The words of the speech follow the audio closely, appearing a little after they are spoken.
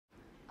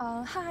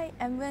Hi,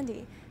 I'm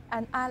Wendy,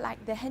 and I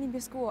like the Henley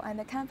Business School and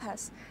the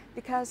campus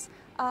because,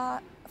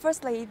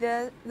 firstly,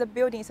 the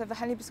buildings of the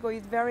Henley Business School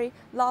is very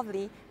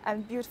lovely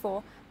and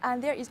beautiful,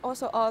 and there is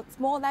also a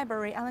small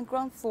library on the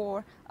ground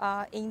floor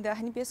in the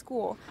Henley Business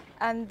School,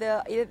 and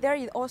there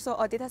is also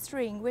a data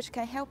stream which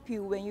can help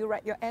you when you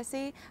write your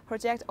essay,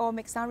 project, or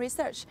make some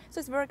research. So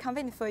it's very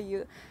convenient for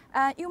you.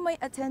 You may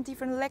attend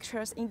different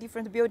lectures in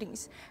different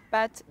buildings,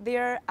 but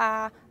there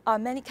are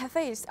many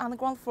cafes on the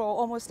ground floor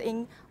almost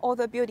in all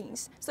the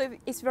buildings. So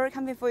it's very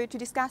convenient for you to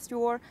discuss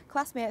your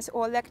classmates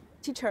or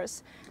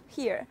teachers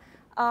here.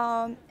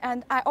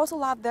 And I also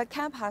love the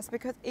campus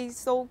because it's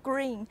so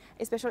green,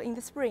 especially in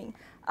the spring.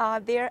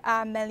 There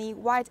are many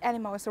wild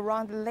animals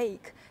around the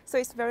lake, so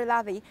it's very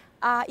lovely.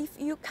 If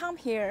you come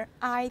here,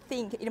 I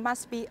think it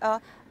must be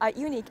a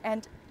unique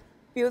and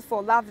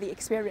beautiful, lovely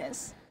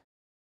experience.